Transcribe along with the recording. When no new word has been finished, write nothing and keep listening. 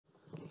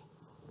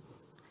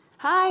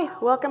Hi,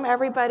 welcome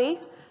everybody.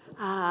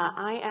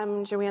 I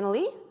am Joanna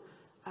Lee.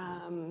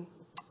 I'm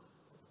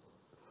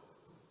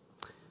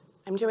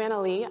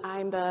Joanna Lee.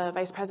 I'm the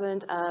Vice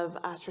President of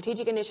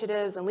Strategic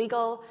Initiatives and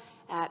Legal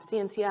at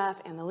CNCF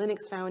and the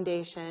Linux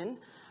Foundation.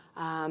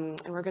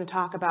 And we're going to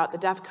talk about the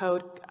DEF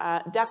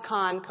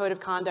CON Code of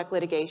Conduct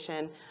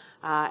litigation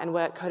and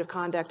what Code of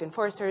Conduct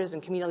enforcers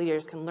and community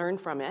leaders can learn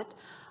from it,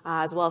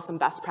 as well as some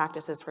best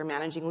practices for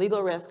managing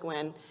legal risk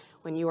when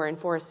you are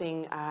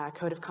enforcing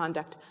codes of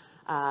conduct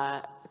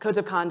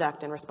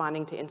and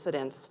responding to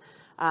incidents.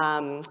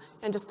 And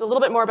just a little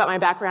bit more about my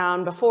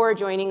background. Before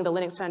joining the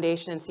Linux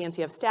Foundation and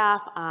CNCF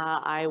staff,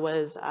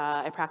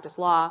 I practiced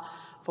law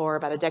for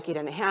about a decade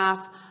and a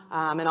half,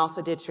 and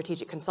also did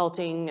strategic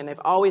consulting, and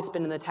I've always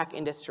been in the tech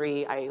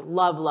industry. I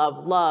love,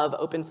 love, love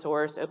open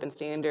source, open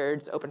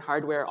standards, open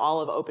hardware,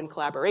 all of open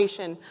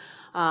collaboration.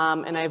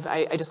 And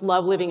I just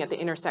love living at the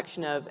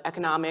intersection of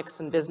economics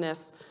and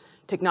business,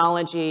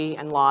 technology,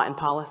 and law and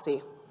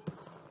policy.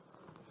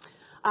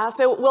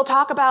 So we'll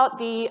talk about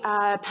the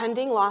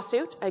pending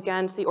lawsuit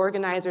against the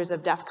organizers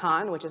of DEF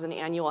CON, which is an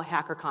annual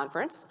hacker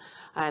conference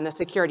in the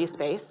security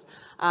space,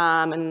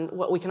 and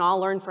what we can all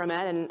learn from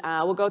it. And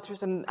we'll go through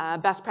some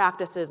best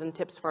practices and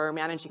tips for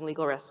managing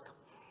legal risk.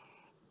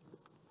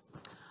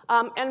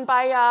 And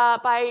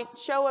by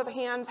show of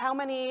hands, how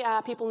many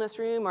people in this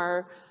room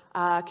are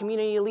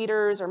community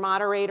leaders or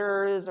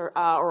moderators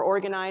or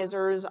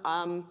organizers?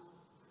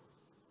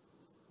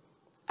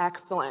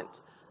 Excellent.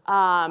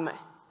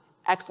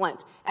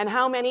 Excellent. And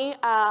how many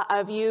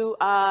of you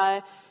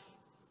have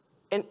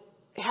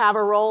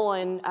a role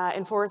in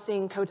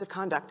enforcing codes of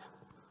conduct?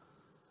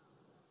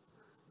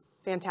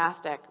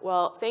 Fantastic.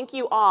 Well, thank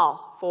you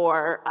all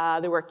for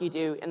the work you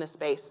do in this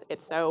space.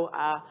 It's so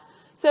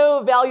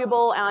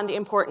valuable and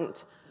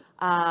important,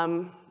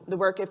 the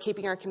work of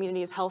keeping our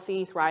communities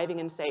healthy, thriving,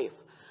 and safe.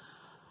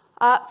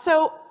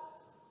 So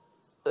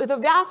the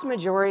vast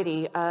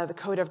majority of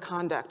code of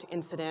conduct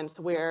incidents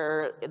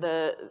where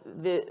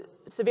the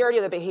severity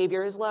of the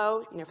behavior is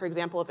low, for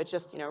example, if it's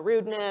just,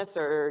 rudeness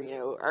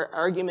or,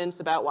 arguments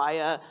about why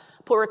a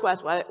pull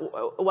request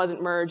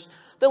wasn't merged,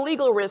 the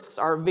legal risks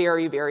are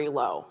very, very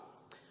low.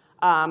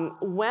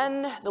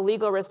 When the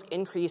legal risk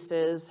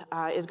increases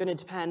is going to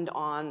depend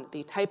on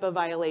the type of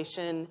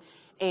violation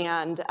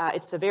and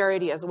its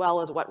severity, as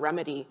well as what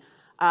remedy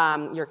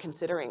you're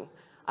considering.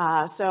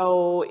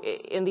 So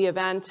in the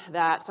event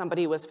that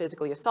somebody was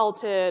physically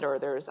assaulted or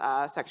there's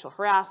sexual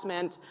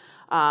harassment,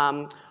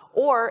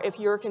 or if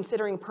you're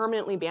considering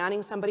permanently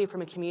banning somebody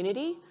from a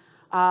community,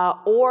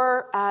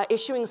 or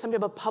issuing some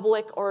type of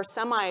public or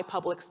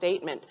semi-public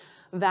statement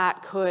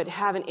that could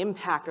have an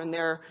impact on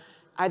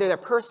either their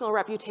personal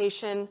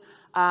reputation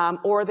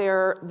or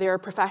their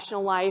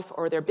professional life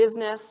or their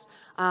business,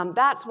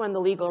 that's when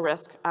the legal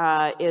risk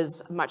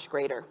is much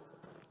greater.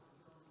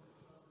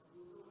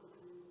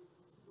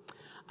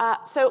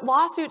 So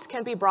lawsuits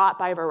can be brought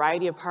by a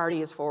variety of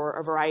parties for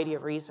a variety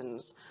of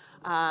reasons.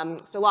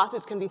 So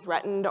lawsuits can be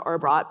threatened or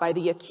brought by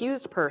the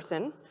accused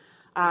person.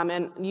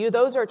 And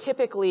those are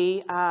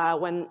typically,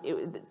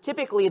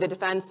 typically the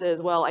defense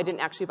is, well, I didn't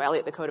actually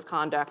violate the code of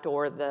conduct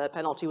or the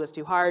penalty was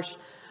too harsh.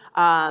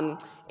 And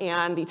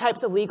the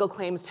types of legal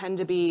claims tend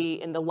to be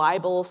in the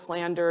libel,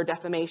 slander,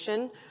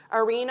 defamation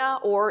arena,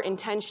 or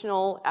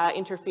intentional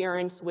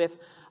interference with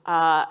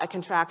a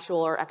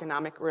contractual or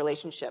economic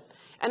relationship.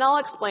 And I'll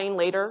explain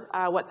later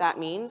what that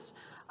means.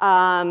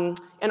 And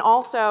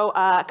also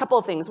a couple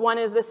of things. One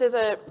is this is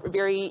a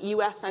very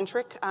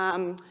US-centric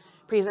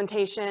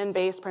presentation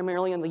based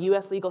primarily on the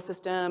US legal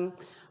system.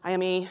 I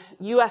am a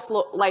US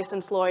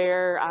licensed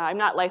lawyer. I'm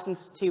not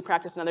licensed to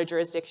practice in other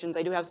jurisdictions.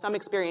 I do have some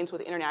experience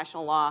with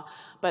international law,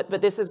 but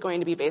this is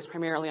going to be based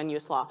primarily on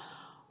US law.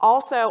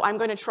 Also, I'm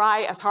going to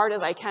try as hard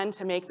as I can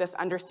to make this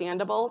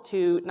understandable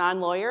to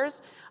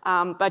non-lawyers.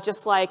 But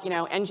just like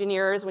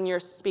engineers, when you're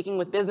speaking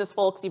with business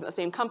folks, even the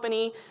same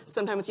company,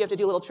 sometimes you have to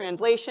do a little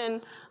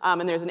translation,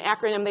 and there's an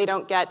acronym they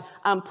don't get.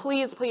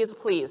 Please, please,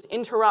 please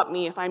interrupt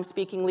me if I'm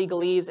speaking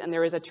legalese and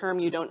there is a term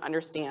you don't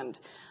understand.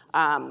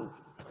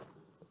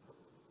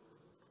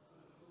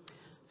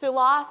 So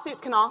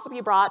lawsuits can also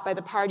be brought by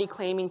the party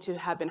claiming to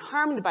have been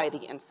harmed by the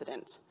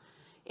incident.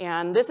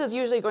 And this is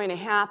usually going to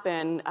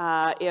happen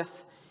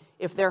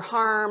if they're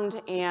harmed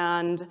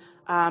and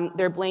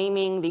they're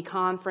blaming the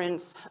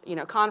conference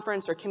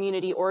or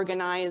community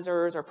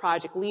organizers or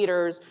project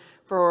leaders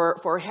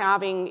for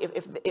having,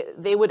 if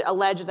they would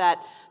allege that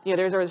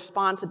there's a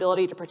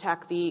responsibility to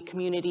protect the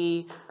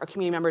community or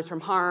community members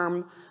from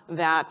harm,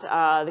 that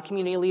the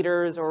community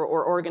leaders or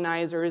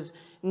organizers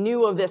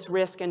knew of this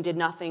risk and did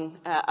nothing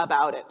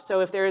about it. So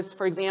if there's,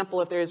 for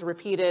example, if there's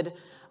repeated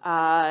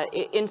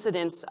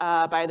incidents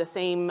by the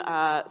same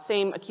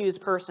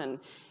accused person,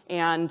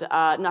 and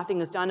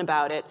nothing is done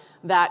about it,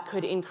 that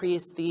could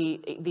increase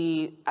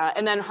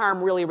and then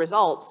harm really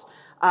results,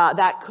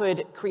 that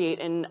could create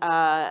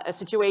a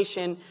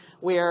situation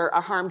where a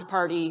harmed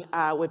party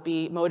would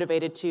be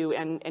motivated to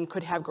and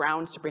could have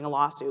grounds to bring a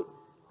lawsuit.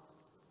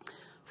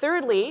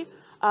 Thirdly,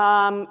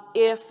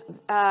 If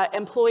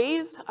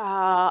employees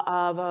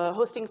of a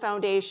hosting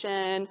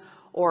foundation,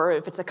 or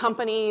if it's a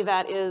company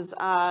that is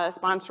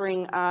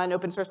sponsoring an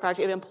open source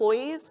project, if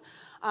employees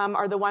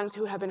are the ones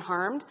who have been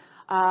harmed,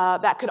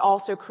 that could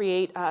also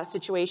create a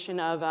situation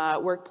of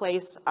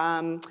workplace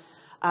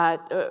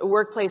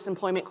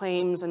employment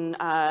claims and,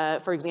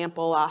 for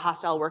example, a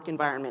hostile work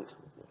environment.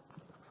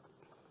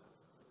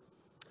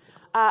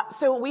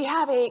 So we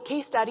have a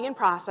case study in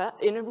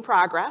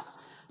progress.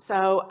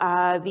 So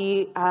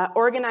the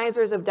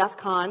organizers of DEF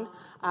CON,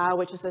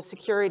 which is a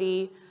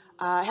security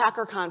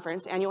hacker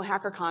conference, annual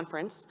hacker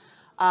conference,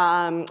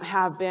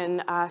 have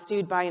been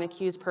sued by an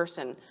accused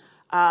person.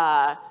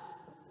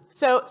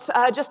 So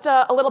just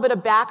a little bit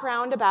of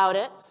background about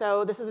it.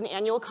 So this is an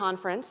annual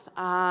conference,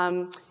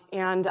 and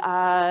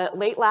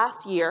late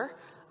last year,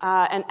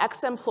 an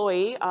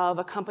ex-employee of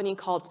a company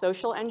called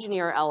Social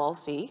Engineer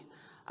LLC,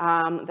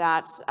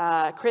 that's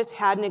Chris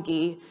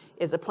Hadnagy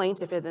is a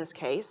plaintiff in this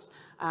case.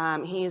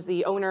 He is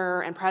the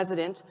owner and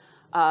president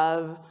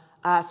of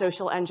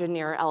Social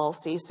Engineer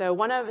LLC. So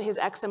one of his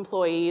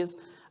ex-employees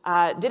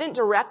didn't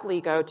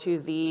directly go to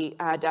the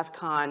DEF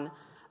CON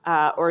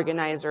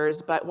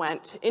organizers, but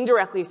went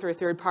indirectly through a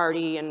third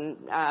party, and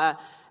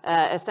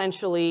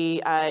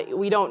essentially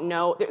we don't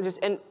know.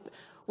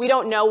 We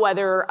don't know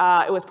whether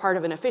it was part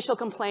of an official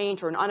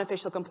complaint or an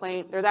unofficial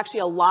complaint. There's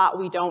actually a lot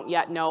we don't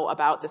yet know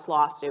about this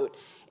lawsuit.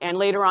 And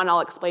later on,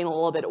 I'll explain a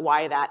little bit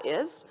why that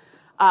is.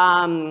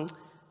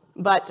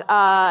 But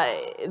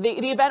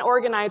the event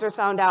organizers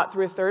found out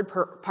through a third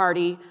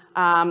party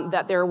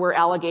that there were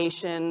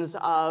allegations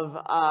of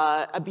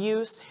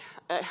abuse,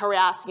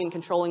 harassing, and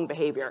controlling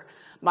behavior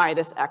by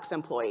this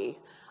ex-employee.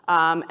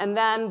 And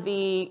then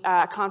the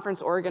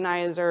conference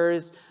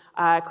organizers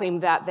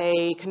claimed that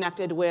they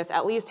connected with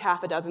at least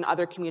half a dozen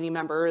other community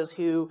members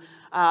who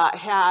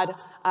had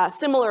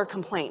similar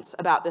complaints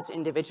about this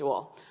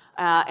individual.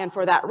 And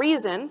for that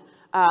reason,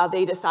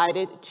 they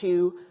decided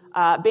to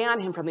ban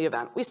him from the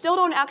event. We still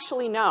don't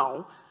actually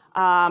know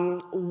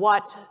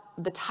what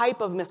the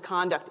type of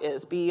misconduct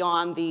is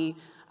beyond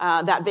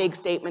that vague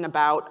statement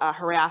about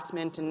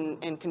harassment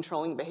and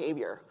controlling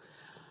behavior.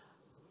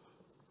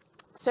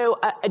 So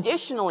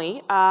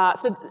additionally,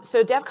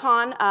 so DEF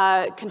CON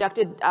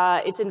conducted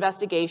its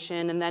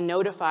investigation and then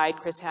notified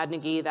Chris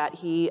Hadnagy that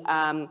he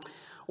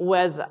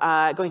was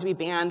going to be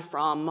banned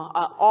from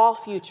all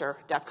future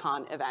DEF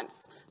CON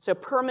events, so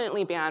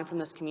permanently banned from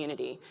this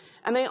community.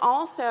 And they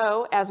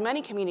also, as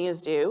many communities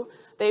do,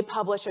 they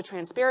publish a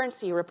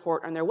transparency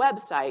report on their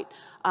website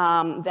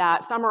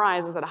that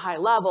summarizes at a high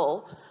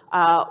level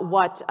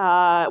what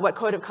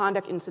code of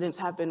conduct incidents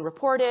have been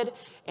reported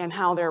and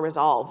how they're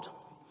resolved.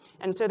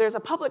 And so there's a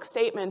public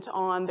statement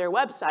on their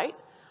website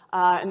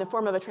in the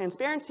form of a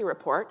transparency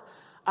report.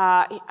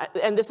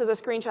 And this is a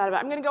screenshot of it.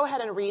 I'm going to go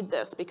ahead and read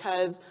this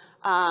because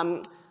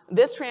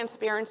this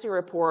transparency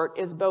report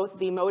is both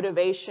the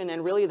motivation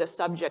and really the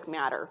subject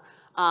matter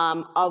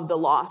of the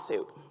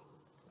lawsuit.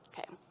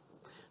 Okay.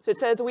 So it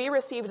says, we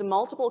received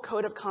multiple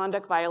code of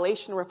conduct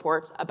violation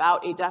reports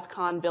about a DEF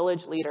CON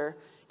village leader,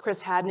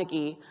 Chris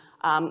Hadnagy,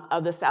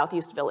 of the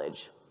Southeast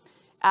Village.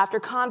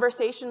 After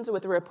conversations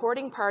with the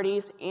reporting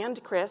parties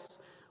and Chris,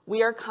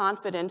 we are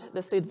confident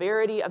the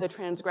severity of the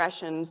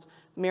transgressions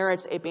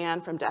merits a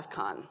ban from DEF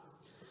CON.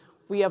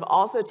 We have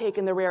also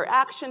taken the rare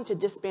action to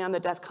disband the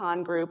DEF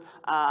CON group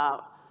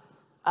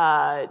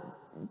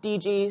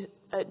DCG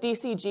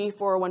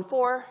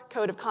 414.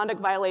 Code of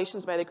conduct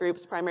violations by the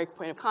group's primary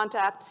point of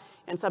contact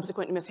and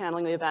subsequent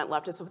mishandling of the event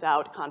left us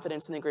without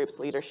confidence in the group's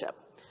leadership.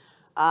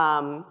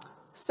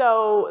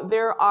 So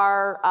there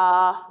are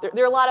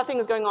a lot of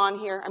things going on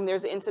here. I mean,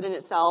 there's the incident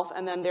itself,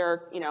 and then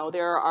there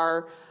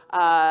are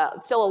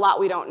still a lot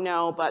we don't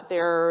know, but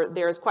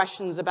there's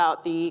questions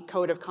about the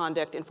code of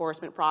conduct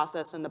enforcement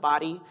process in the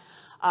body.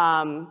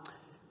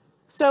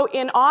 So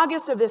in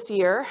August of this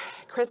year,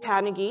 Chris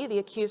Hadnagy, the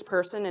accused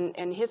person,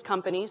 and his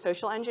company,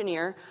 Social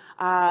Engineer,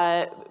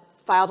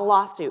 filed a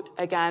lawsuit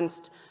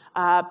against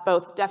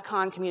both DEF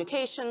CON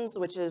Communications,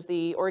 which is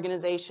the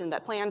organization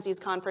that plans these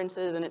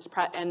conferences, and its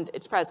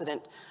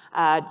president,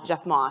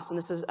 Jeff Moss. And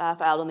this is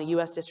filed in the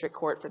U.S. District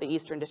Court for the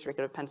Eastern District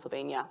of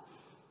Pennsylvania.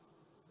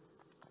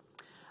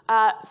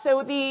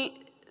 So the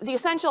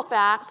essential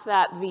facts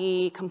that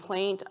the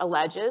complaint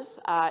alleges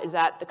is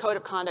that the code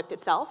of conduct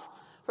itself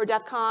for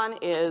DEF CON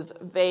is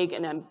vague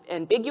and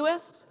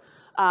ambiguous.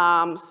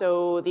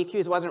 So the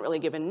accused wasn't really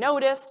given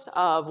notice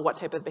of what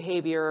type of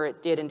behavior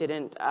it did and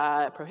didn't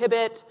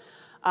prohibit.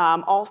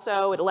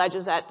 Also, it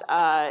alleges that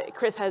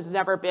Chris has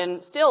never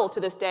been, still to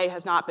this day,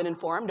 has not been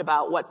informed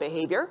about what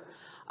behavior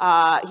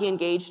he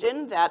engaged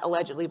in that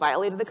allegedly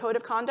violated the code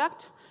of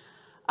conduct,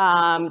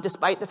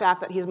 despite the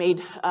fact that he's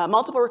made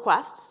multiple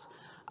requests.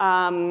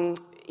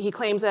 He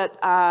claims that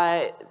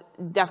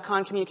DEF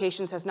CON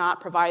Communications has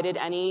not provided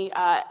any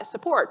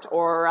support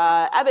or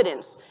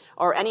evidence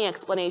or any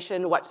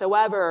explanation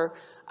whatsoever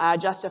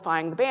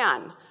justifying the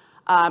ban.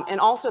 And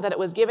also that it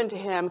was given to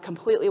him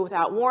completely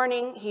without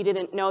warning. He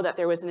didn't know that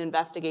there was an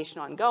investigation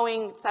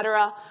ongoing, et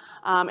cetera.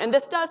 And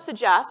this does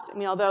suggest, I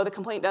mean, although the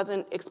complaint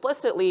doesn't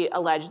explicitly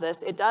allege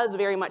this, it does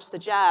very much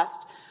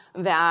suggest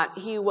that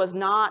he was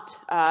not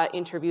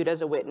interviewed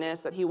as a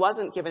witness, that he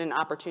wasn't given an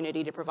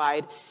opportunity to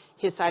provide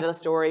his side of the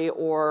story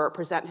or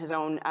present his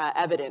own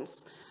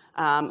evidence.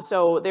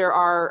 So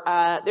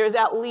there's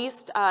at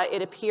least,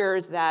 it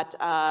appears that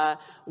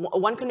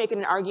one can make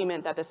an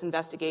argument that this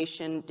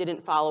investigation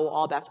didn't follow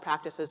all best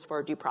practices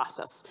for due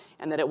process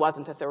and that it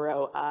wasn't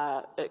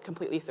a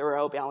completely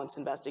thorough, balanced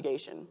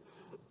investigation.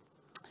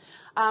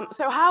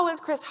 So how was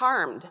Chris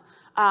harmed?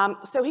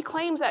 So he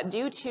claims that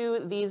due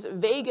to these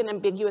vague and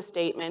ambiguous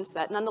statements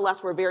that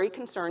nonetheless were very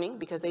concerning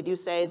because they do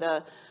say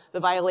the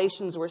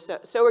violations were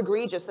so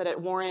egregious that it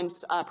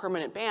warrants a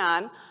permanent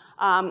ban,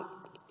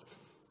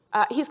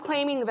 he's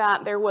claiming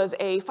that there was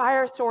a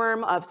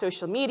firestorm of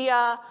social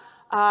media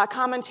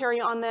commentary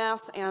on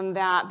this and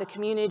that the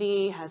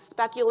community has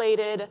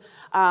speculated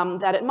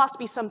that it must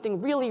be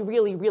something really,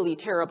 really, really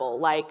terrible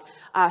like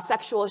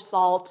sexual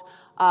assault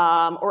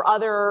or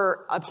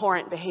other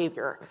abhorrent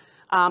behavior,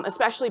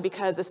 especially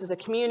because this is a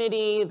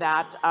community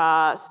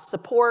that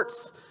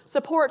supports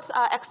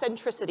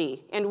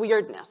eccentricity and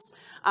weirdness.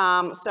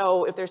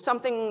 So if there's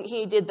something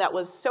he did that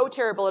was so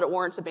terrible that it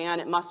warrants a ban,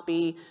 it must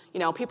be,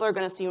 people are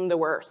going to assume the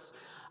worst.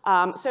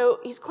 So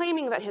he's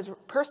claiming that his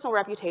personal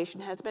reputation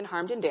has been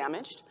harmed and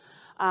damaged.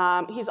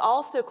 He's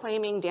also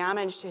claiming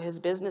damage to his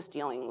business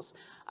dealings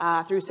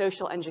through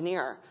social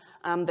engineer.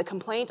 The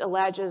complaint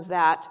alleges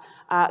that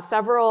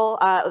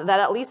that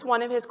at least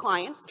one of his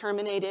clients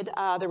terminated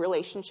the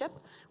relationship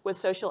with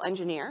social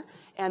engineer,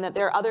 and that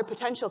there are other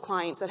potential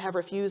clients that have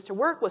refused to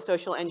work with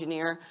social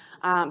engineer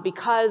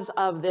because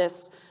of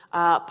this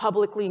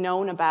publicly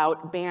known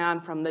about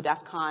ban from the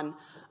DEF CON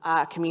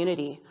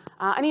community.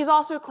 And he's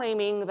also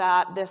claiming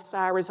that this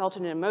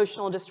resulted in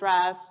emotional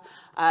distress,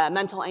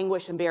 mental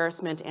anguish,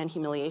 embarrassment, and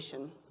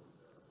humiliation.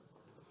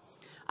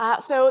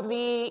 So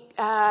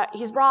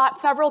he's brought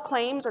several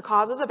claims or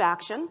causes of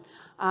action,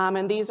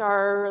 and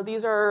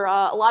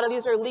a lot of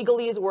these are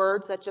legalese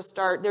words that just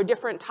start, they're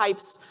different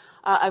types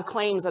of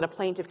claims that a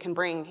plaintiff can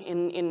bring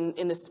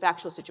in this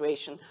factual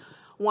situation.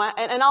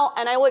 And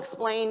I will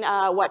explain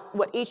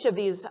what each of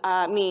these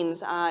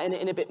means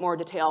in a bit more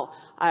detail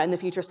in the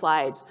future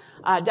slides.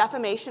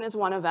 Defamation is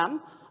one of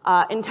them.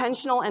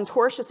 Intentional and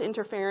tortious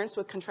interference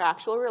with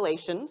contractual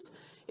relations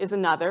is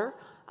another.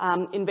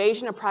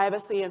 Invasion of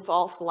privacy and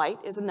false light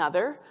is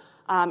another.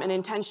 And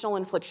intentional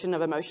infliction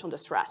of emotional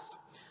distress.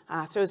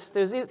 So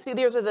these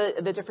are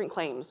the different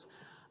claims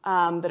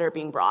that are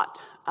being brought.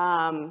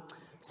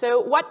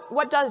 So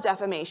what does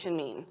defamation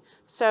mean?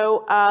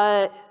 So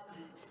I'm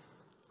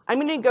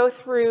going to go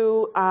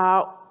through,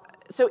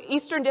 so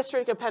Eastern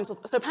District of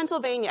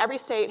Pennsylvania, every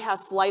state has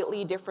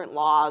slightly different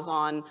laws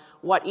on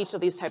what each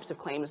of these types of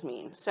claims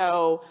mean.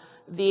 So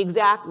the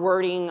exact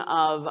wording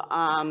of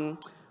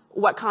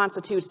what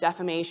constitutes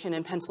defamation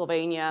in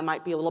Pennsylvania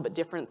might be a little bit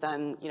different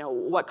than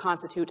what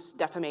constitutes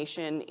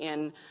defamation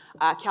in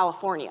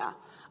California.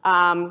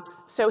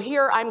 So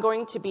here I'm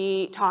going to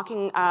be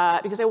talking,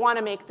 because I want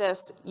to make this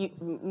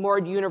more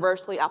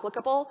universally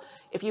applicable.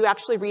 If you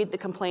actually read the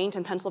complaint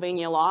in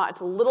Pennsylvania law,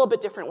 it's a little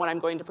bit different what I'm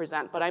going to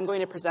present, but I'm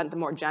going to present the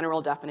more general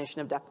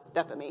definition of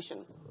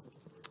defamation.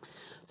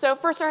 So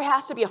first there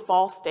has to be a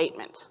false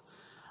statement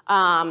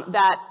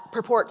that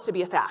purports to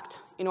be a fact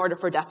in order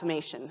for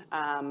defamation,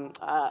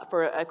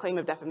 for a claim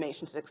of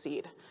defamation to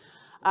succeed.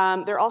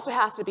 There also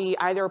has to be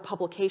either a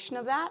publication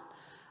of that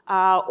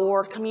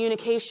or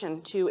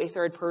communication to a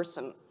third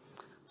person.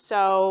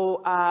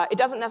 So it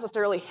doesn't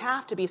necessarily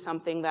have to be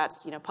something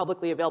that's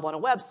publicly available on a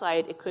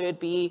website. It could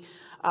be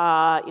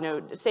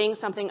saying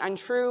something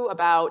untrue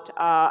about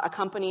a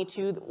company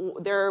to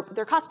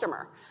their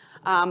customer.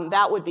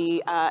 That would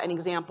be an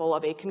example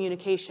of a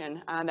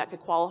communication that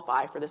could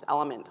qualify for this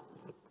element.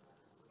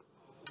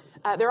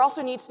 There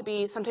also needs to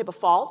be some type of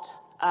fault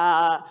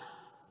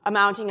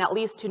amounting at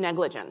least to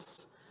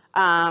negligence.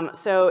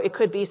 So it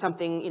could be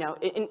something,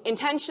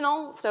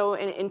 intentional, so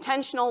an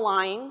intentional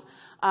lying,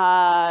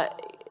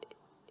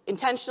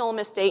 intentional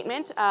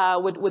misstatement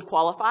would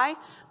qualify,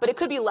 but it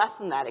could be less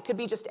than that. It could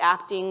be just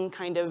acting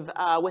kind of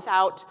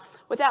without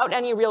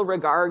any real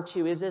regard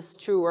to, is this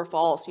true or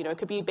false? It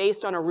could be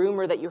based on a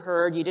rumor that you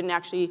heard. You didn't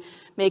actually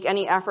make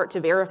any effort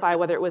to verify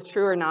whether it was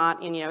true or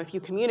not. And if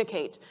you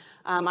communicate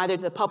either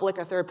to the public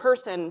or third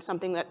person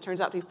something that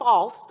turns out to be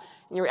false,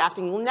 and you're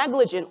acting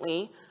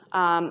negligently,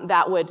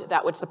 that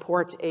would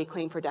support a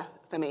claim for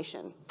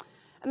defamation.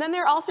 And then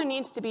there also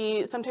needs to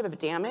be some type of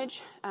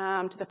damage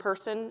to the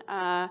person,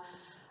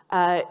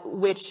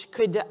 which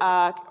could,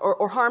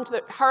 or harm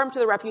to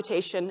the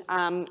reputation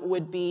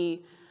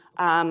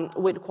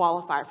would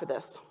qualify for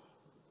this.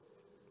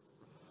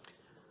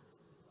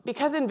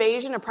 Because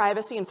invasion of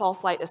privacy and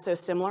false light is so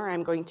similar,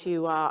 I'm going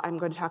to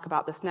talk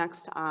about this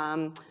next,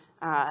 and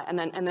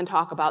then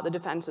talk about the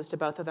defenses to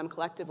both of them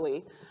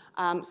collectively.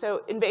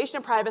 So invasion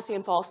of privacy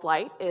and false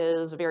light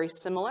is very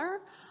similar,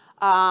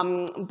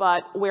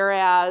 but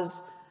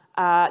whereas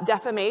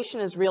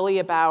defamation is really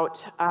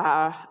about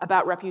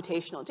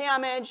reputational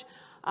damage,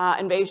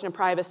 invasion of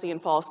privacy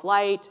and false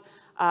light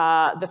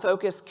the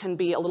focus can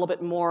be a little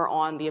bit more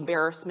on the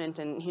embarrassment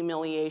and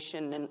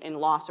humiliation and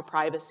loss of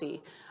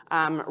privacy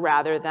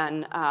rather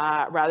than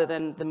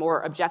the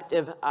more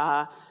objective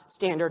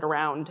standard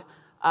around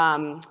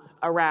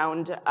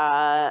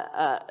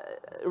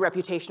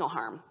reputational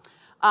harm.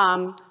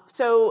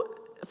 So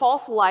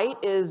false light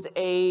is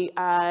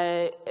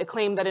a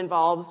claim that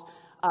involves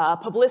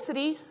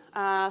publicity,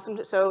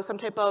 some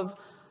type of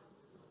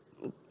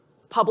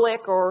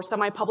public or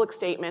semi-public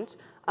statement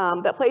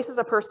that places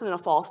a person in a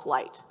false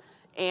light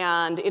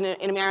and in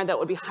a manner that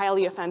would be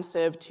highly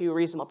offensive to a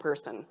reasonable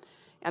person,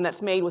 and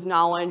that's made with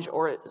knowledge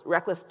or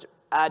reckless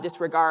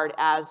disregard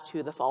as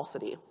to the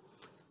falsity.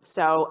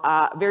 So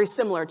very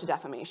similar to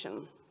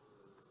defamation.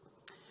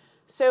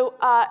 So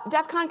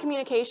DEF CON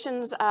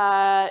Communications,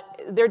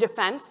 their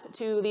defense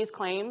to these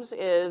claims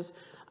is,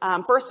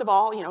 first of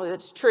all,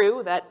 it's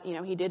true that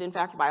he did in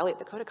fact violate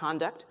the code of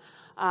conduct,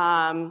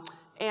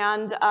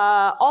 and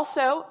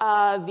also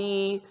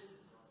the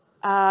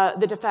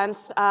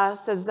defense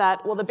says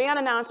that, well, the ban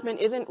announcement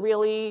isn't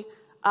really,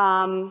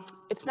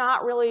 it's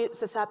not really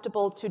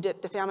susceptible to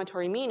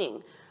defamatory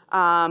meaning.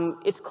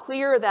 It's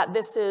clear that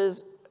this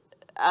is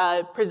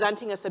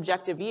presenting a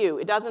subjective view.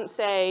 It doesn't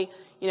say,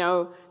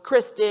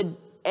 Chris did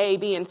A,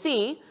 B, and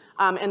C,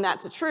 and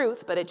that's the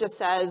truth, but it just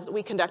says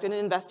we conducted an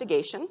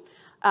investigation,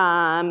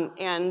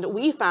 and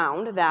we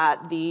found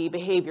that the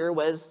behavior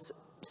was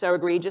so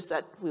egregious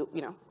that we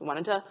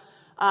wanted to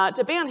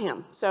ban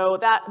him. So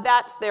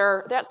that's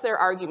their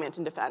argument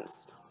in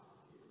defense.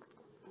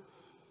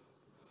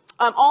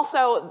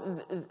 Also,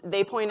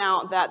 they point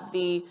out that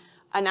the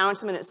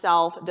announcement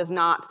itself does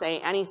not say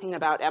anything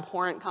about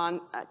abhorrent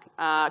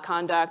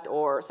conduct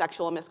or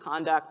sexual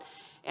misconduct,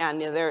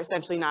 and they're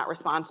essentially not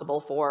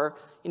responsible for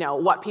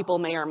what people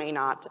may or may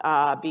not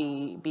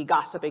be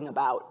gossiping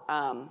about.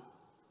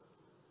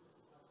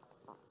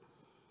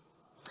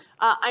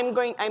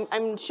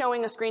 I'm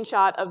showing a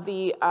screenshot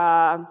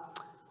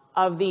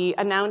of the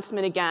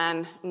announcement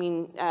again. I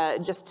mean,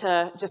 just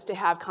to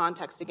have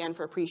context again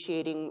for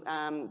appreciating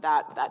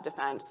that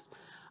defense.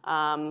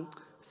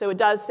 So it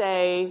does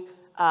say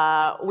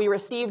we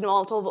received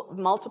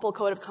multiple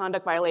code of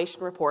conduct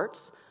violation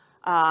reports.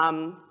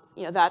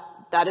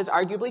 That is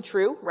arguably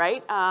true,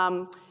 right?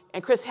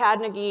 And Chris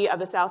Hadnagy of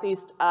the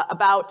Southeast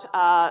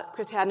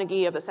Chris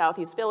Hadnagy of the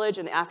Southeast Village,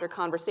 and after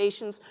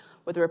conversations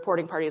with the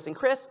reporting parties and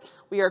Chris,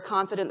 we are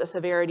confident the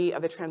severity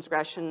of the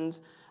transgressions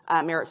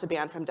merits a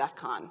ban from DEF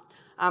CON.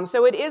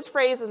 So it is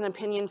phrased as an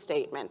opinion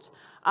statement.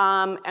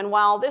 And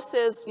while this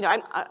is,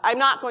 I'm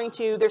not going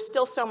to, there's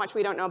still so much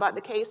we don't know about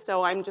the case,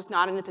 so I'm just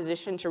not in a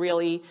position to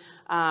really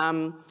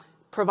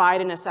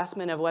provide an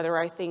assessment of whether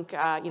I think,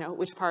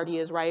 which party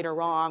is right or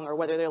wrong, or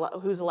whether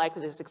who's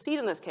likely to succeed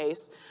in this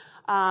case.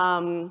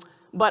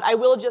 But I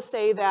will just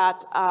say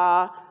that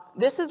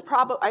this is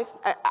probably,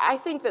 I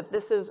think that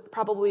this is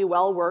probably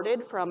well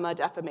worded from a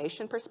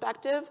defamation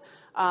perspective.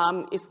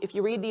 If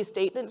you read these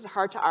statements, it's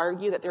hard to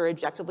argue that they're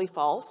objectively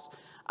false.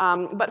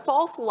 But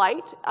false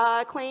light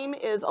claim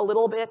is a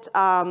little bit,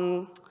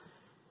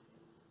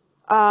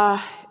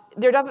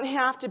 there doesn't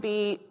have to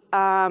be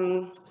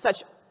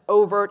such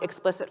overt,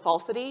 explicit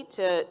falsity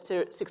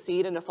to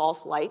succeed in a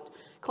false light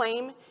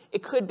claim.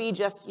 It could be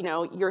just,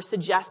 you're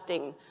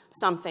suggesting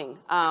something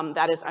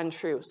that is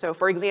untrue. So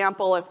for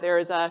example, if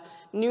there's a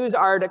news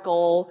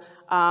article,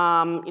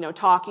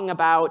 talking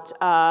about,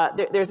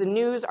 there's a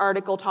news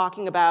article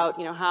talking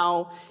about,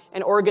 how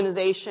an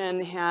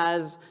organization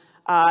has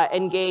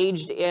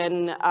engaged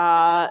in,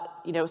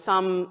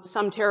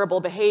 some terrible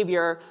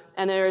behavior,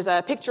 and there's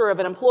a picture of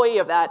an employee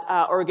of that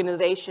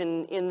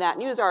organization in that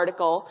news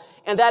article,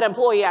 and that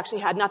employee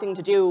actually had nothing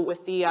to do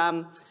with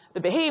the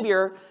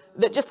behavior,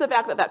 that just the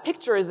fact that that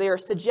picture is there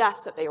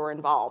suggests that they were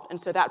involved, and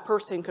so that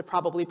person could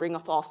probably bring a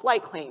false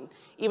light claim,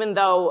 even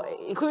though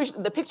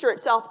the picture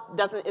itself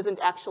isn't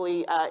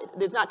actually,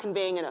 is not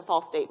conveying a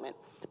false statement,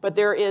 but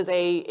there is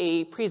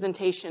a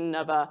presentation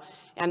of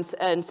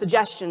and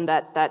suggestion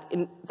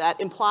that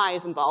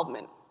implies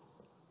involvement.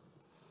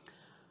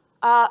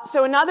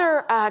 So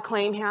another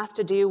claim has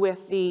to do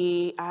with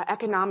the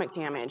economic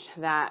damage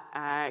that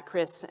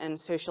Chris and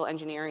Social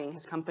Engineering,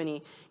 his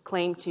company,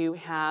 claim to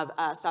have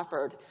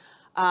suffered.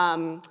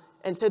 And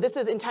so this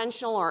is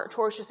intentional or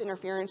tortious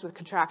interference with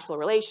contractual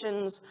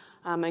relations.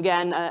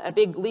 Again, a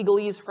big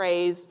legalese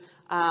phrase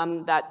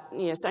that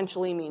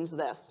essentially means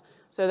this.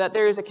 So that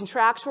there is a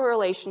contractual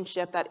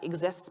relationship that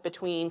exists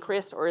between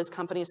Chris or his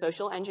company,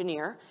 Social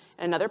Engineer,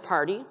 and another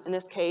party, in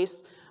this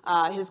case,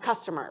 his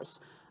customers,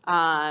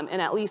 and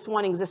at least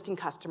one existing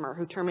customer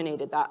who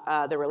terminated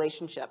the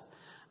relationship.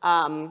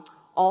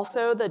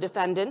 Also, the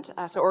defendant,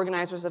 so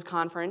organizers of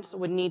conference,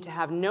 would need to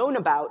have known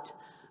about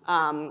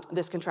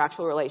this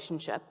contractual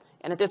relationship.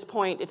 And at this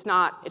point, it's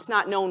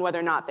not known whether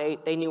or not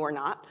they knew or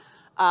not.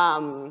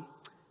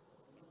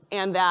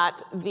 And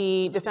that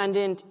the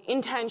defendant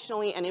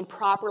intentionally and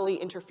improperly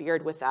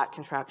interfered with that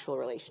contractual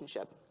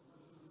relationship.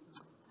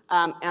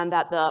 And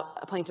that the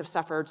plaintiff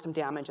suffered some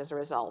damage as a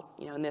result.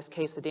 In this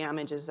case, the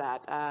damage is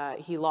that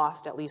he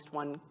lost at least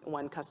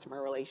one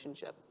customer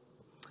relationship.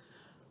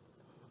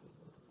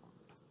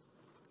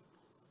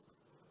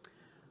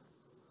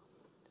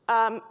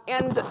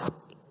 And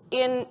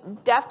in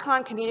DEF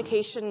CON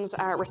Communications'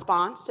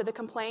 response to the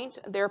complaint,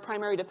 their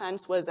primary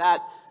defense was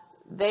that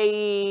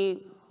they,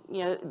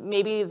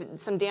 maybe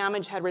some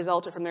damage had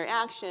resulted from their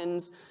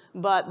actions,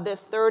 but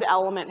this third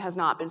element has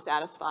not been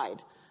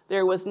satisfied.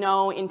 There was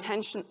no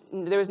intention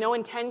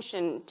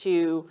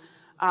to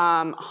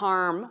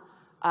harm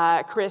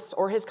Chris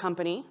or his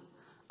company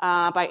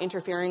by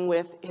interfering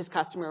with his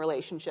customer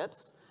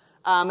relationships,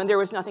 and there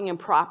was nothing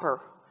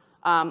improper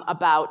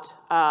about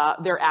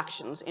their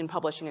actions in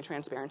publishing a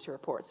transparency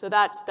report. So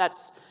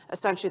that's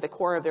essentially the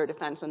core of their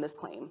defense on this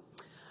claim.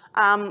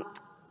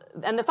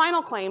 And the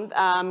final claim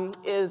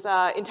is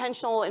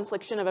intentional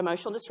infliction of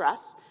emotional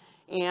distress.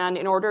 And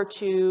in order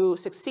to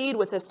succeed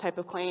with this type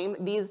of claim,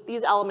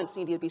 these elements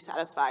need to be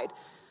satisfied.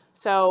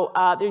 So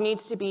there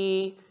needs to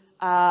be,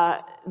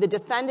 the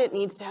defendant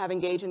needs to have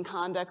engaged in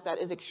conduct that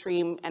is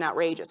extreme and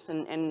outrageous.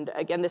 And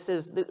again,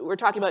 we're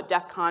talking about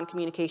DEF CON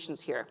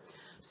Communications here.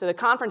 So the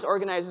conference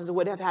organizers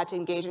would have had to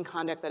engage in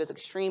conduct that is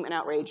extreme and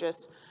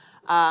outrageous.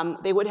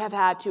 They would have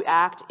had to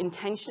act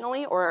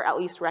intentionally or at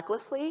least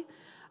recklessly.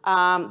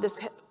 This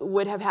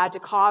would have had to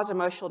cause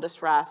emotional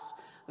distress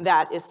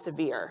that is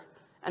severe.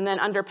 And then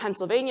under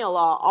Pennsylvania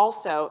law,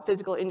 also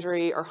physical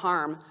injury or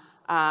harm.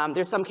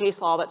 There's some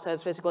case law that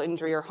says physical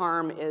injury or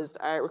harm is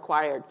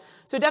required.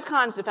 So DEF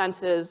CON's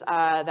defense is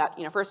that,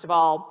 first of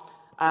all,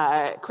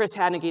 Chris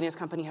Hadnagy and his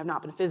company have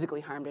not been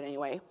physically harmed in any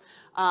way.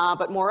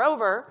 But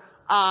moreover,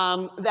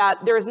 that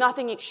there is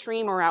nothing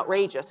extreme or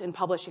outrageous in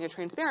publishing a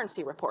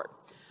transparency report.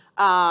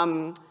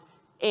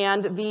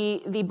 And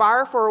the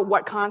bar for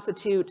what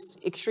constitutes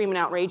extreme and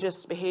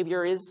outrageous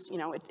behavior is,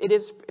 it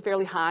is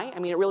fairly high. I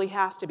mean, it really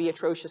has to be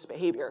atrocious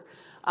behavior.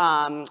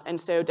 And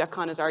so DEF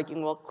CON is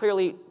arguing, well,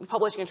 clearly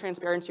publishing a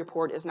transparency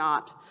report is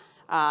not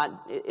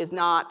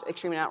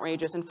extreme and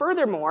outrageous. And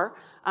furthermore,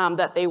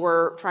 that they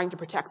were trying to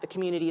protect the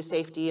community's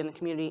safety and the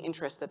community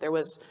interest, that there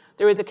was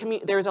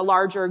a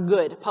larger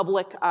good,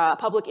 public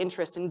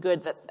interest and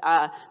good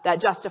that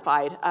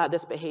justified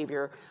this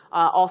behavior,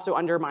 also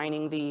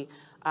undermining the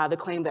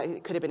claim that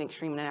it could have been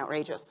extreme and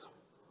outrageous.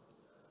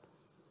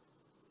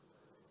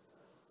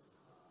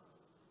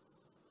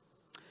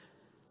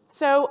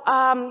 So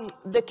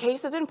the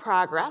case is in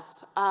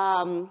progress.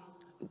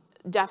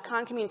 DEF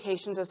CON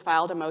Communications has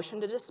filed a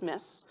motion to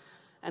dismiss,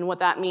 and what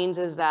that means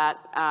is that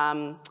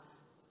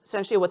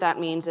essentially what that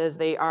means is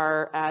they're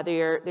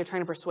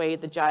trying to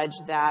persuade the judge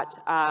that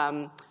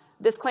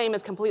this claim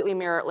is completely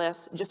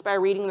meritless. Just by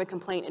reading the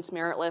complaint, it's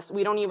meritless.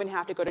 We don't even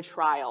have to go to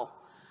trial.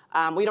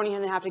 We don't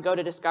even have to go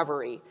to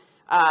discovery.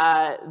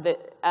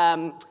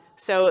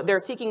 So they're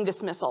seeking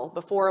dismissal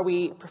before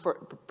we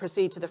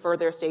proceed to the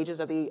further stages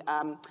of the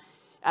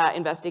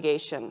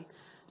investigation.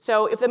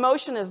 So if the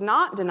motion is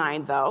not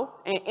denied, though,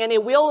 and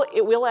it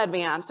will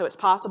advance, so it's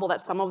possible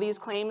that some of these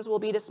claims will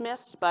be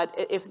dismissed, but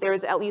if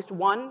there's at least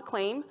one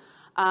claim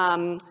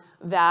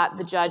that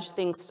the judge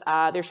thinks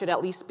there should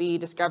at least be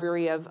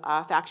discovery of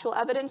factual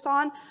evidence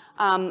on,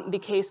 the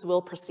case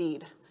will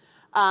proceed.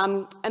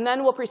 And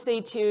then we'll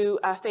proceed to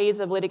a phase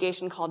of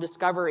litigation called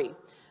discovery.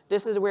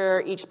 This is where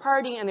each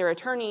party and their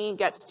attorney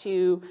gets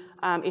to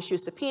issue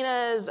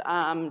subpoenas,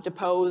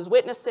 depose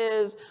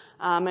witnesses,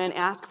 and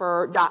ask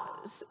for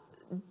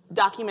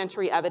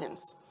documentary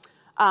evidence.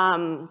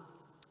 And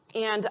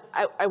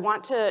I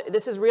want to,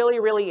 this is really,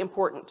 really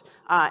important.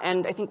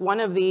 And I think one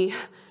of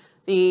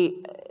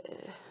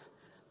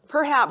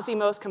perhaps the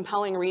most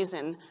compelling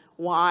reason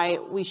why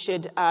we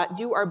should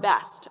do our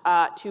best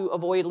to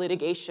avoid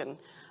litigation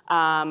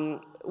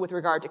with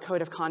regard to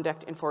code of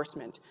conduct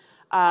enforcement.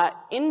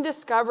 In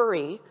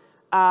discovery,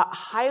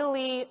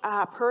 highly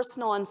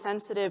personal and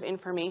sensitive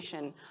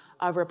information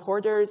of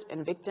reporters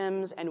and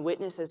victims and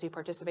witnesses who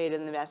participated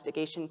in the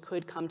investigation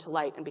could come to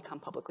light and become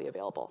publicly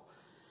available.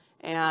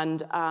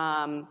 And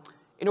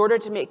in order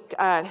to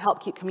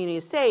help keep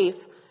communities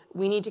safe,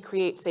 we need to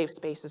create safe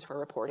spaces for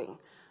reporting.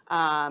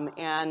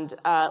 And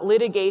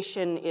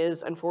litigation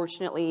is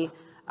unfortunately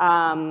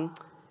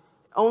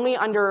only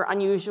under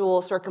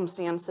unusual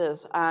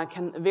circumstances,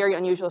 very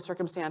unusual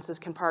circumstances,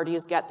 can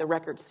parties get the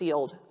record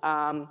sealed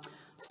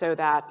so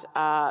that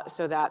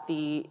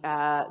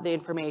the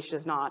information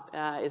is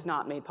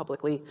not made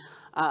publicly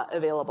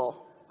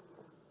available.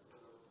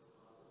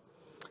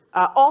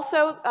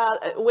 Also,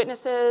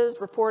 witnesses,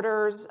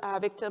 reporters,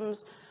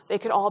 victims, they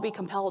could all be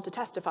compelled to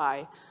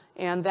testify,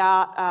 and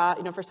that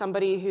for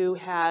somebody who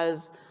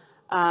has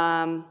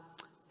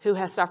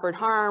suffered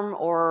harm,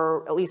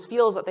 or at least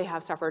feels that they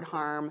have suffered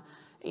harm,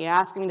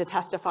 asking to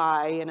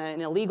testify in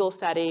a legal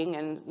setting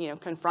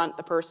and confront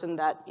the person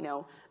that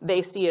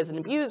they see as an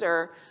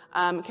abuser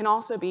can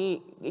also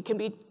be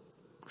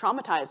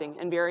traumatizing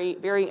and very,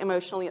 very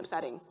emotionally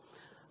upsetting.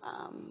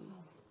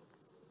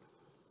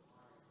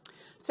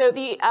 So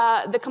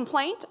the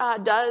complaint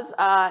does,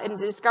 and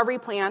the discovery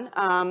plan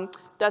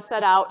does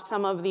set out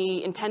some of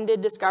the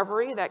intended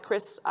discovery that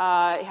Chris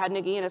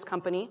Hadnagy and his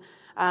company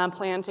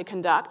plan to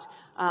conduct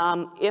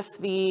if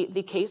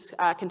the case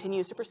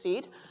continues to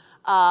proceed.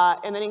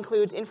 And that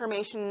includes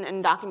information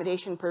and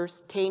documentation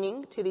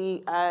pertaining to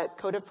the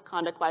code of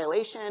conduct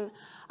violation,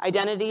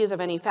 identities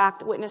of any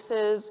fact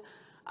witnesses.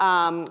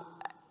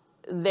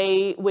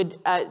 They would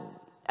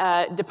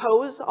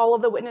depose all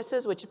of the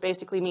witnesses, which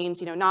basically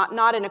means,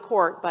 not in a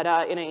court, but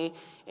in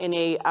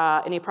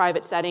a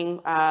private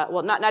setting.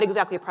 Well, not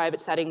exactly a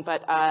private setting,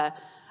 but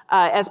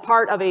as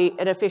part of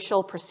an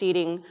official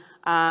proceeding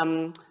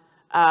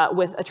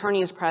with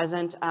attorneys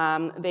present,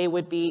 they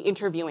would be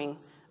interviewing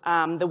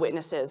the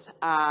witnesses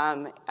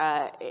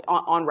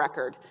on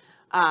record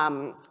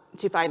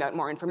to find out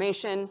more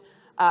information.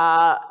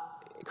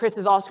 Chris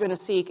is also going to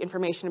seek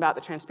information about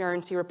the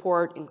transparency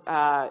report,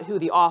 who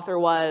the author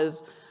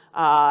was,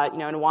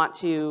 and want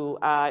to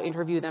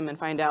interview them and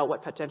find out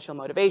what potential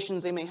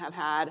motivations they may have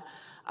had,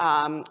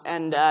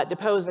 and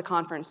depose the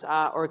conference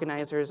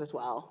organizers as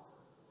well.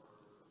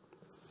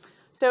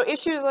 So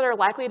issues that are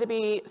likely to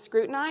be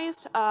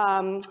scrutinized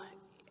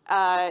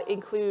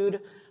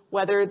include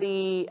whether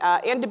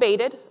and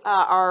debated,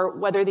 are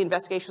whether the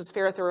investigation was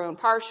fair, thorough, and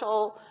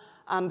partial,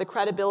 the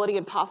credibility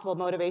and possible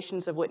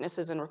motivations of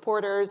witnesses and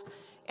reporters,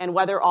 and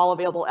whether all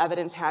available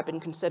evidence had been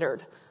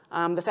considered.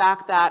 The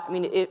fact that,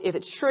 if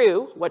it's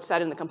true, what's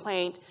said in the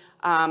complaint,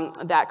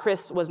 that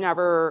Chris was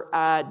never,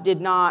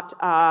 did not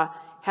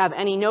have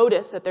any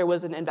notice that there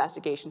was an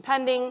investigation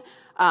pending,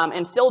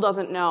 and still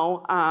doesn't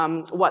know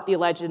what the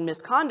alleged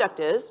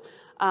misconduct is,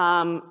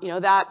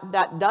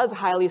 that does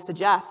highly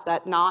suggest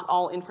that not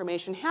all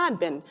information had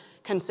been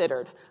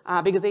considered,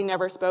 because they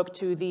never spoke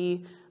to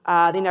the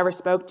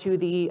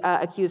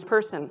accused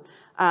person.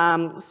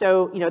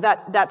 So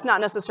that's not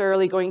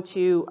necessarily going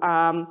to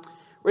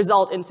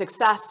result in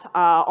success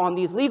on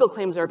these legal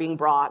claims that are being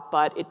brought,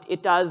 but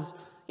it does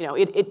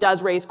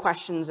raise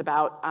questions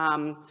about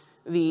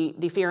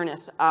the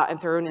fairness and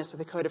thoroughness of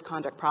the code of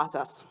conduct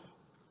process.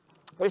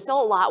 There's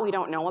still a lot we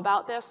don't know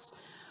about this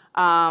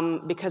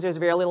because there's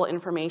very little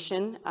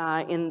information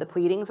in the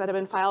pleadings that have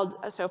been filed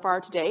so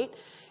far to date,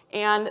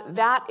 and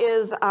that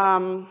is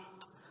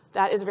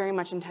very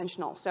much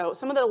intentional. So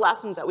some of the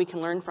lessons that we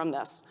can learn from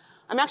this.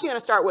 I'm actually going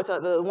to start with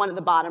the one at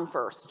the bottom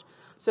first.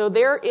 So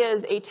there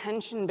is a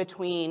tension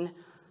between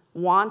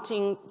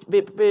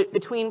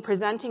between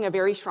presenting a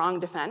very strong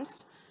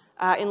defense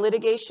in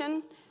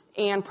litigation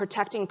and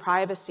protecting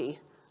privacy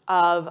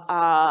of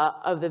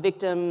the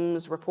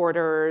victims,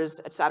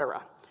 reporters, et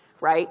cetera,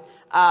 right?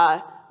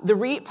 Part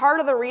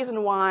of the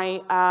reason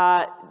why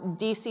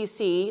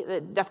DCC,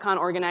 the DEF CON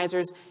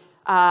organizers,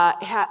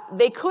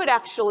 they could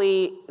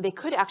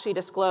actually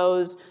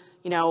disclose,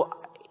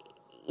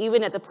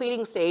 even at the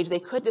pleading stage, they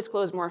could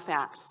disclose more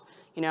facts.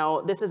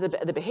 This is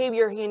the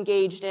behavior he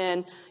engaged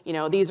in.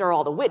 These are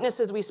all the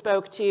witnesses we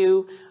spoke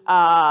to.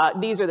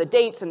 These are the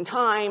dates and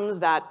times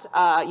that,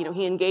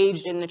 he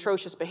engaged in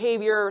atrocious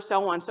behavior,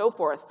 so on and so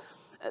forth.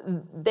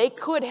 They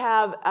could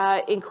have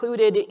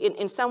included,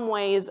 in some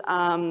ways,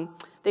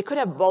 they could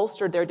have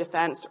bolstered their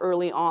defense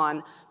early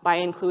on by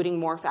including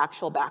more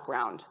factual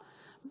background,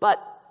 but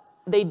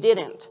they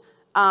didn't.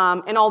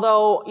 And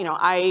although,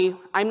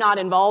 I'm not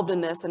involved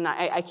in this, and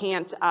I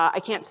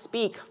can't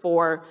speak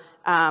for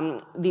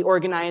the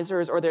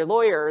organizers or their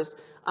lawyers,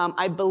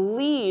 I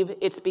believe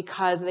it's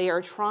because they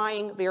are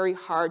trying very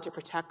hard to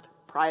protect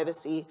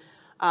privacy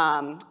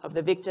of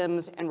the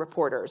victims and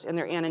reporters and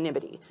their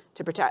anonymity,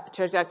 to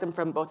protect them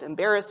from both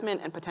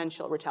embarrassment and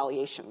potential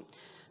retaliation.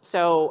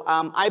 So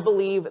I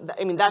believe,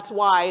 that's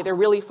why they're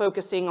really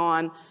focusing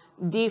on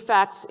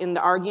defects in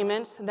the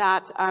arguments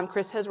that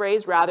Chris has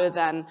raised rather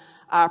than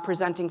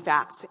presenting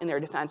facts in their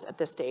defense at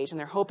this stage. And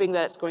they're hoping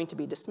that it's going to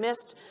be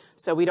dismissed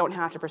so we don't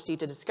have to proceed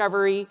to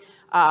discovery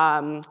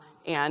and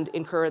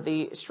incur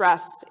the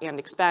stress and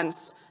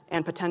expense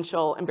and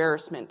potential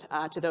embarrassment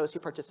to those who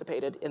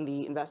participated in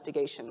the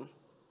investigation.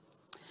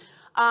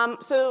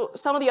 So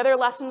some of the other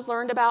lessons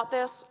learned about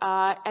this,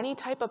 any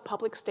type of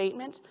public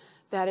statement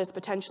that is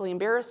potentially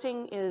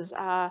embarrassing is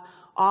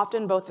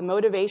often both the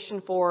motivation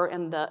for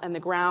and the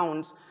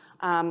grounds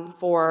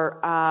for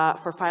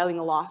filing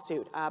a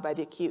lawsuit by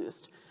the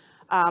accused.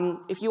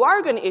 If you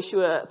are going to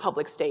issue a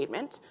public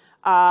statement,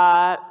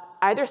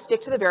 either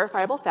stick to the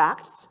verifiable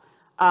facts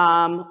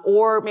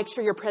or make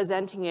sure you're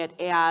presenting it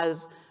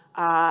as,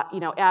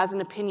 as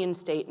an opinion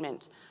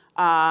statement.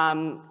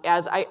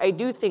 As I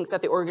do think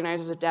that the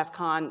organizers of DEF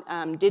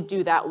CON did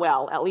do that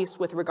well, at least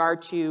with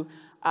regard to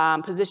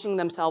positioning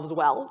themselves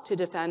well to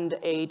defend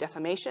a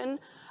defamation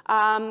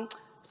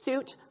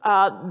suit.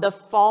 The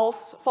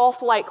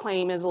false light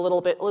claim is a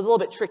little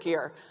bit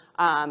trickier,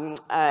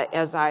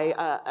 as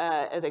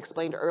I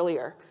explained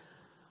earlier.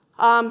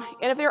 And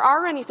if there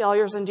are any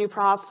failures in due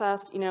process,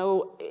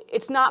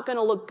 it's not going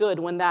to look good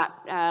when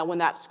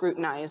that's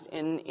scrutinized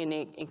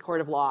in a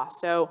court of law.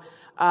 So,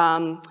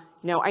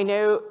 I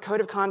know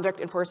code of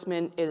conduct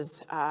enforcement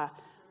is.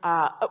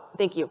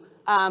 Thank you.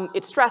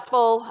 It's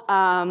stressful.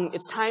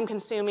 It's time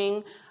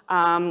consuming.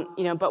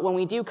 But when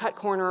we do cut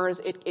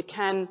corners, it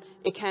can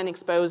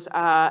expose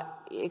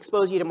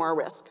you to more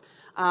risk.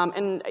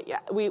 And yeah,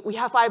 we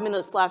have 5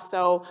 minutes left,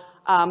 so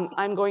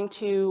I'm going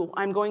to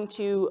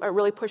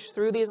really push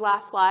through these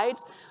last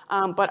slides,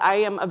 but I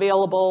am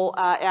available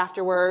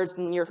afterwards,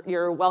 and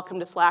you're welcome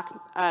to Slack,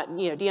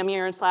 DM me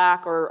in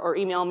Slack or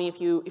email me if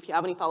you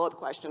have any follow-up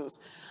questions.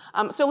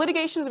 So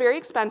litigation is very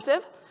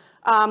expensive.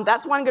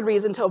 That's one good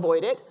reason to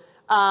avoid it.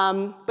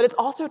 But it's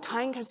also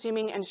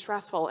time-consuming and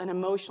stressful and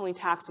emotionally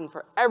taxing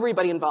for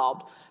everybody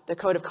involved. The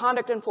code of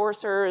conduct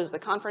enforcers, the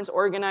conference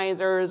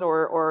organizers,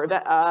 or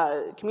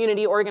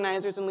community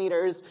organizers and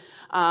leaders,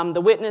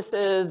 the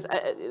witnesses,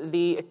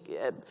 the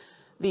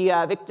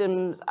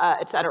victims,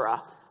 et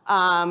cetera.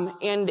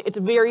 And it's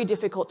very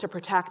difficult to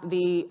protect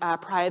the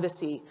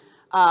privacy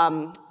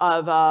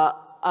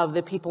of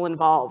the people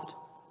involved.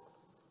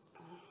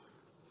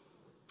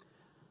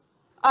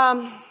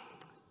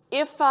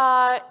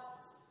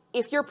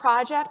 If your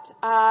project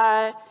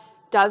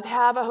does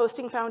have a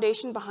hosting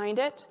foundation behind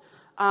it,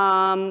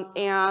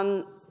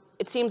 and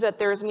it seems that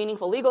there's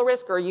meaningful legal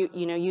risk, or you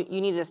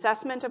need an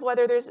assessment of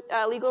whether there's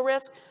legal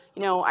risk,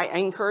 I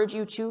encourage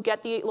you to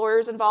get the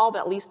lawyers involved,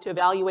 at least to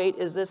evaluate,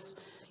 is this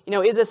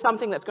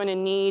something that's going to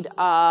need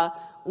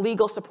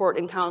legal support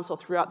and counsel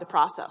throughout the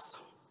process.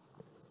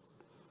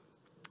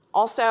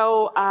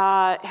 Also,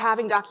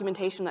 having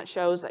documentation that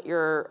shows that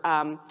your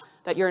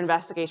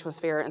investigation was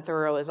fair and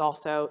thorough is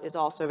also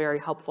very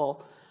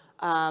helpful.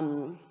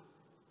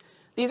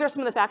 These are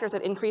some of the factors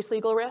that increase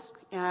legal risk.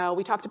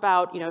 We talked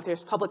about, if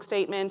there's public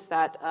statements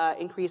that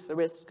increase the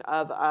risk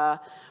of,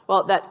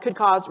 that could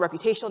cause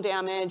reputational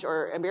damage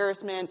or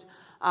embarrassment.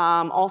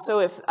 Also,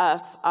 if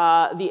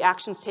the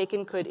actions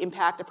taken could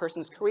impact a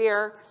person's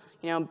career,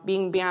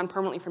 being banned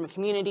permanently from a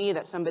community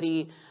that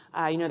somebody,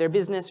 their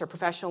business or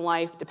professional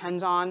life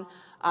depends on,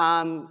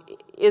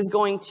 is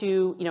going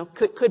to,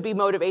 could be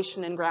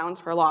motivation and grounds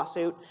for a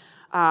lawsuit.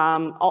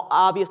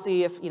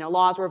 Obviously, if,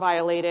 laws were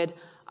violated,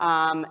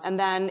 and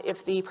then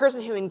if the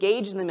person who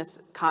engaged in the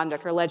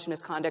misconduct or alleged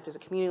misconduct is a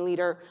community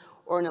leader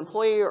or an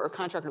employer or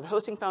contractor of a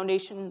hosting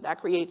foundation, that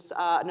creates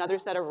another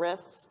set of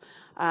risks.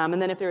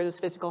 And then if there is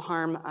physical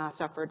harm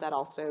suffered, that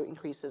also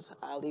increases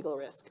legal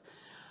risk.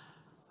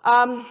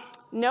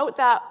 Note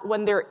that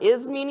when there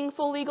is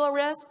meaningful legal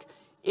risk,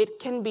 it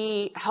can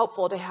be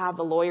helpful to have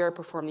a lawyer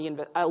perform the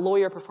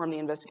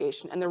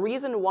investigation. And the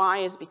reason why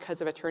is because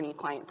of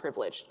attorney-client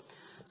privilege.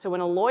 So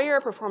when a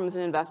lawyer performs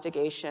an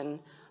investigation,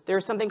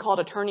 there's something called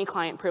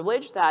attorney-client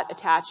privilege that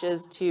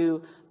attaches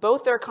to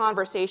both their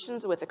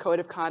conversations with the Code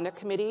of Conduct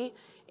Committee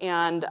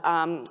and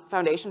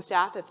foundation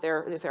staff, if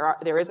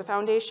there is a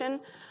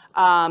foundation,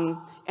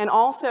 and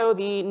also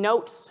the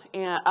notes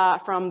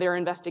from their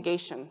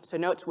investigation, so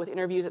notes with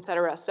interviews, et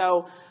cetera.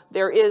 So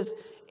there is,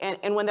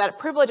 and when that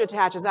privilege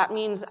attaches, that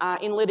means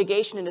in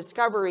litigation and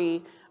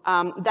discovery,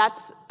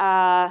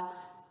 the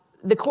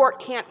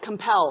court can't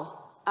compel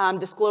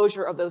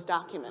disclosure of those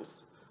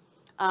documents.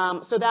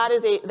 So that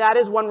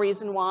is one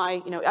reason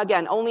why,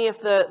 again, only if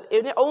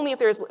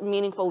there's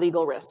meaningful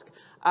legal risk,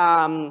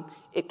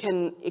 it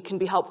can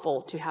be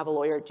helpful to have a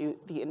lawyer do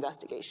the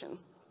investigation.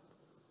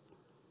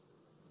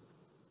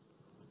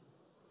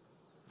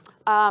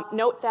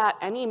 Note that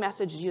any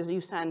messages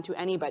you send to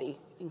anybody,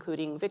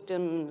 including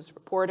victims,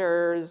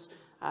 reporters,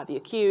 the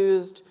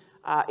accused,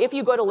 if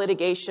you go to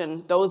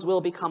litigation, those will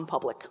become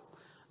public.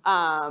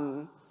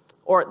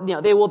 Or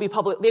they will be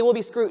public. They will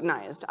be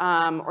scrutinized,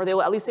 or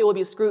at least they will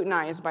be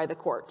scrutinized by the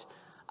court.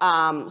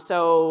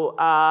 So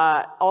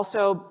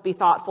also be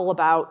thoughtful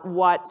about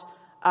what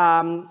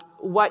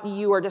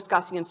you are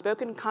discussing in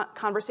spoken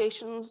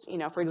conversations.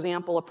 For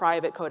example, a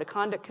private Code of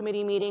Conduct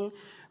Committee meeting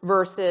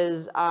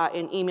versus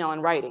in email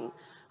and writing.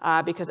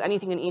 Because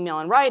anything in email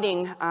and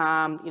writing,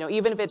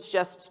 even if it's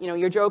just,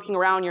 you're joking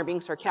around, you're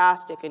being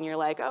sarcastic, and you're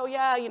like, oh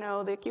yeah,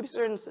 the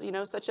accuser is,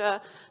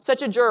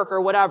 such a jerk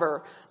or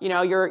whatever.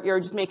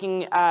 You're just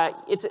making,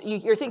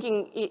 you're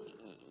thinking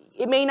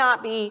it may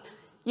not be.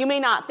 You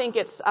may not think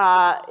it's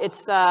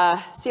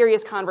a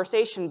serious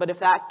conversation, but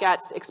if that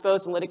gets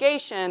exposed in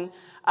litigation,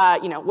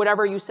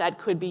 whatever you said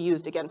could be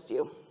used against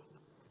you.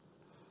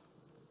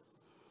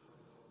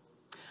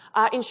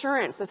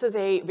 Insurance. This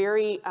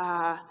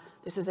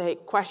is a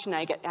question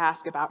I get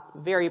asked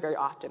about very, very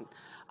often.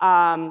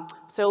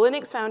 So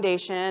Linux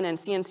Foundation and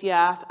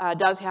CNCF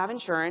does have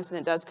insurance, and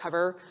it does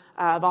cover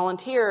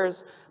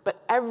volunteers,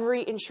 but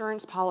every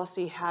insurance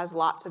policy has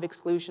lots of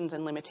exclusions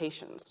and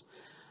limitations.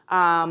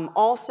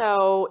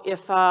 Also,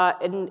 if a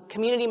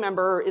community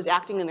member is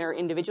acting in their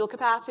individual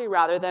capacity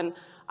rather than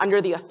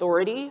under the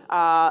authority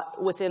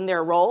within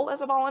their role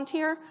as a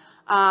volunteer,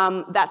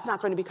 that's not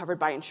going to be covered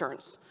by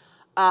insurance.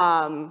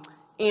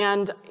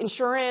 And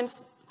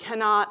insurance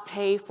cannot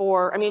pay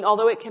for,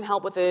 although it can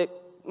help with the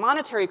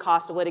monetary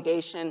cost of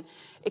litigation,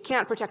 it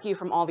can't protect you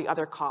from all the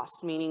other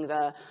costs, meaning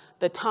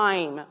the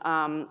time,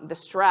 the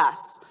stress,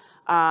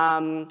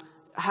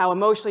 how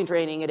emotionally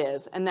draining it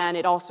is, and then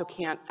it also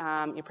can't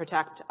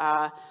protect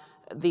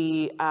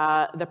the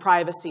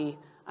privacy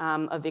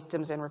of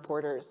victims and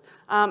reporters.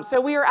 So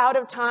we are out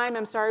of time.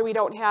 I'm sorry we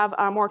don't have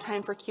more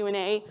time for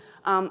Q&A,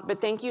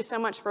 but thank you so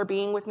much for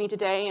being with me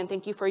today, and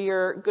thank you for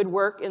your good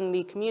work in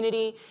the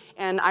community,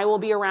 and I will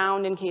be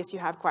around in case you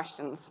have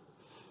questions.